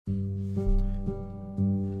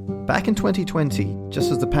Back in 2020,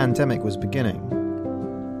 just as the pandemic was beginning,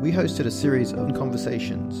 we hosted a series of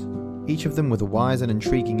conversations, each of them with a wise and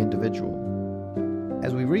intriguing individual.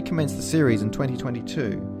 As we recommenced the series in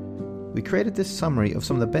 2022, we created this summary of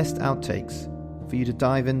some of the best outtakes for you to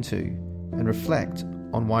dive into and reflect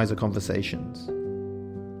on wiser conversations.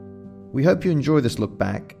 We hope you enjoy this look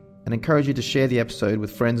back and encourage you to share the episode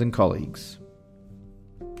with friends and colleagues.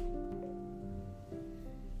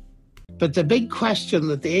 But the big question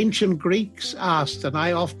that the ancient Greeks asked, and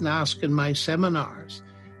I often ask in my seminars,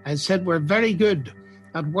 I said, we're very good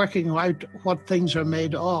at working out what things are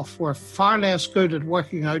made of. We're far less good at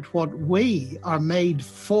working out what we are made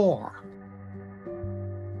for.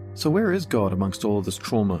 So where is God amongst all of this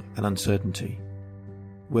trauma and uncertainty?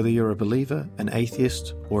 Whether you're a believer, an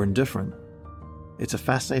atheist, or indifferent, it's a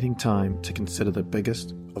fascinating time to consider the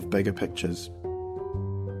biggest of bigger pictures.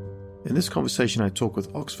 In this conversation, I talk with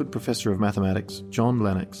Oxford Professor of Mathematics, John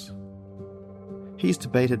Lennox. He's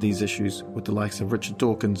debated these issues with the likes of Richard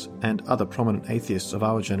Dawkins and other prominent atheists of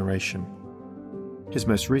our generation. His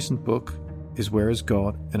most recent book is Where is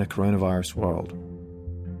God in a Coronavirus World?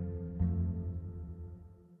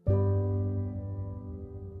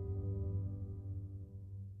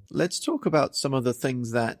 Let's talk about some of the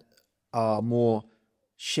things that are more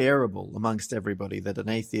shareable amongst everybody, that an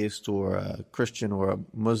atheist or a Christian or a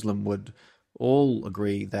Muslim would all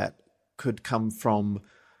agree that could come from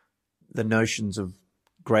the notions of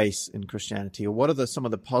grace in Christianity. Or what are some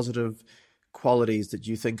of the positive qualities that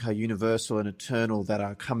you think are universal and eternal that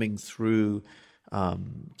are coming through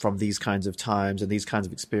from these kinds of times and these kinds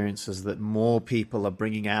of experiences that more people are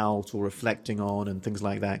bringing out or reflecting on and things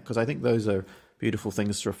like that? Because I think those are beautiful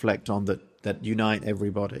things to reflect on that unite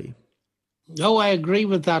everybody. No, I agree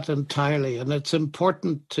with that entirely, and it's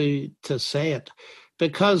important to say it,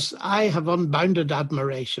 because I have unbounded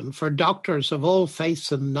admiration for doctors of all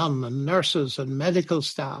faiths and none, and nurses and medical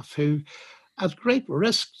staff who, at great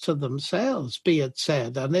risk to themselves, be it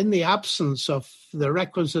said, and in the absence of the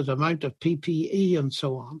requisite amount of PPE and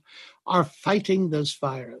so on, are fighting this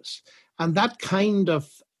virus. And that kind of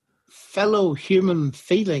fellow human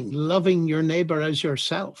feeling, loving your neighbor as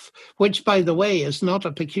yourself, which, by the way, is not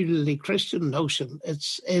a peculiarly Christian notion.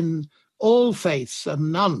 It's in all faiths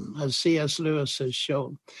and none, as C.S. Lewis has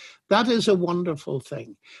shown. That is a wonderful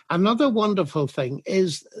thing. Another wonderful thing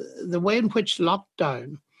is the way in which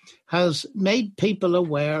lockdown has made people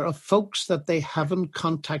aware of folks that they haven't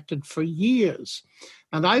contacted for years.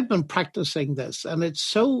 And I've been practicing this, and it's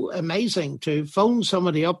so amazing to phone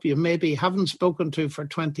somebody up you maybe haven't spoken to for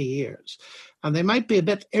 20 years. And they might be a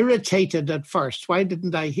bit irritated at first. Why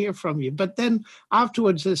didn't I hear from you? But then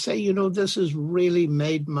afterwards they say, this has really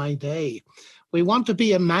made my day. We want to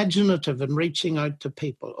be imaginative in reaching out to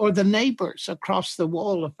people. Or the neighbours across the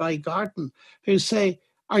wall of my garden who say,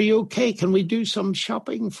 are you okay? Can we do some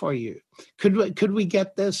shopping for you? Could we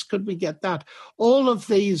get this? Could we get that? All of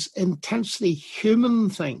these intensely human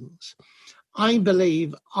things, I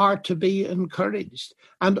believe, are to be encouraged.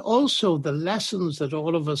 And also the lessons that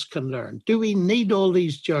all of us can learn. Do we need all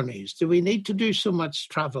these journeys? Do we need to do so much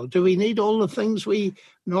travel? Do we need all the things we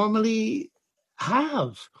normally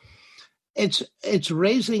have? It's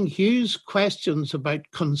raising huge questions about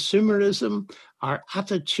consumerism, our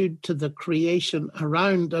attitude to the creation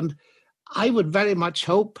around. And I would very much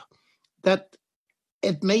hope that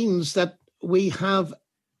it means that we have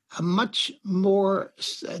a much more,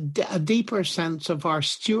 a deeper sense of our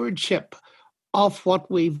stewardship of what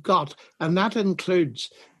we've got. And that includes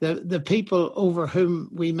the people over whom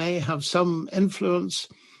we may have some influence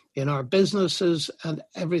in our businesses and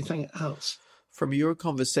everything else. From your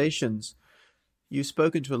conversations, you've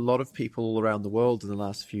spoken to a lot of people all around the world in the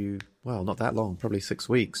last not that long, probably 6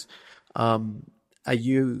 weeks. Have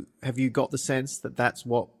you got the sense that that's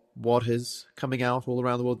what is coming out all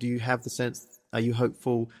around the world? Do you have the sense, are you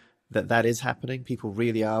hopeful that is happening? People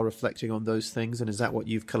really are reflecting on those things? And is that what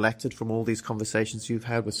you've collected from all these conversations you've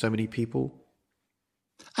had with so many people?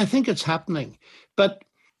 I think it's happening. But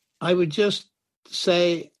I would just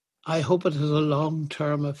say, I hope it has a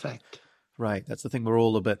long-term effect. Right. That's the thing we're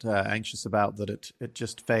all a bit anxious about, that it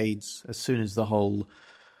just fades as soon as the whole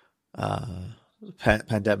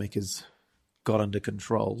pandemic is got under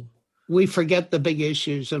control. We forget the big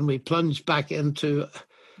issues and we plunge back into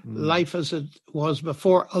life as it was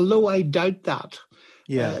before, although I doubt that.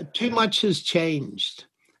 Yeah. Too much has changed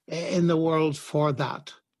in the world for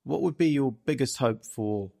that. What would be your biggest hope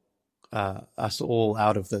for us all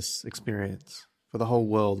out of this experience, for the whole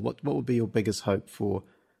world? What would be your biggest hope for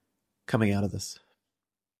coming out of this?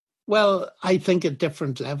 Well, I think at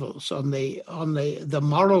different levels, on the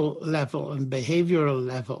moral level and behavioral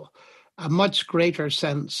level, a much greater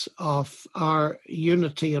sense of our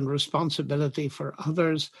unity and responsibility for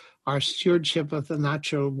others, our stewardship of the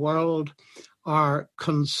natural world, our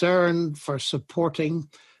concern for supporting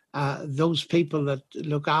those people that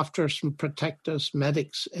look after us and protect us,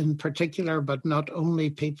 medics in particular, but not only,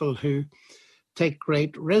 people who take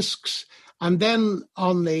great risks. And then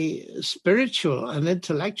on the spiritual and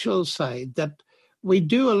intellectual side, that we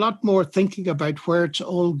do a lot more thinking about where it's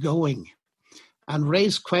all going and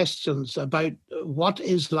raise questions about what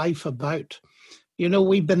is life about. You know,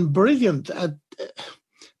 we've been brilliant at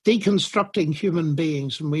deconstructing human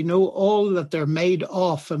beings, and we know all that they're made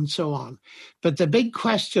of and so on. But the big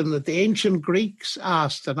question that the ancient Greeks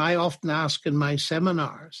asked, and I often ask in my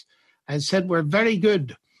seminars, I said, we're very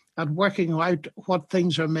good at working out what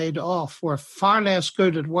things are made of. We're far less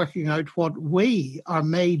good at working out what we are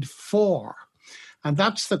made for. And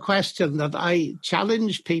that's the question that I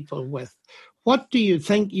challenge people with. What do you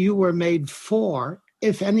think you were made for,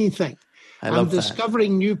 if anything? And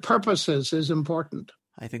discovering new purposes is important.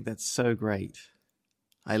 I think that's so great.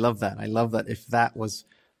 I love that. I love that if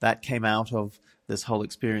that came out of this whole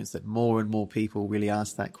experience, that more and more people really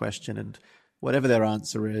ask that question, and whatever their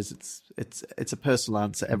answer is, it's a personal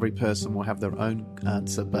answer. Every person will have their own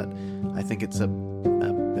answer, but I think it's a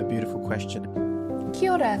beautiful question.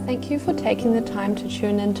 Kia ora, thank you for taking the time to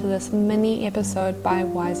tune into this mini episode by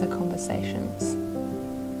Wiser Conversations.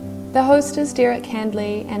 The host is Derek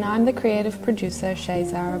Handley, and I'm the creative producer,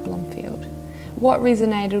 Shazara Blomfield. What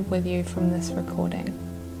resonated with you from this recording?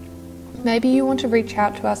 Maybe you want to reach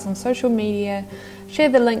out to us on social media, share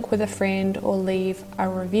the link with a friend, or leave a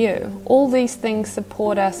review. All these things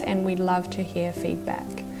support us, and we'd love to hear feedback.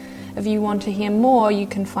 If you want to hear more, you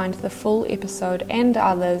can find the full episode and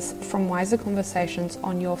others from Wiser Conversations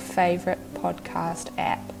on your favourite podcast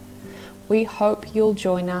app. We hope you'll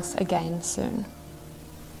join us again soon.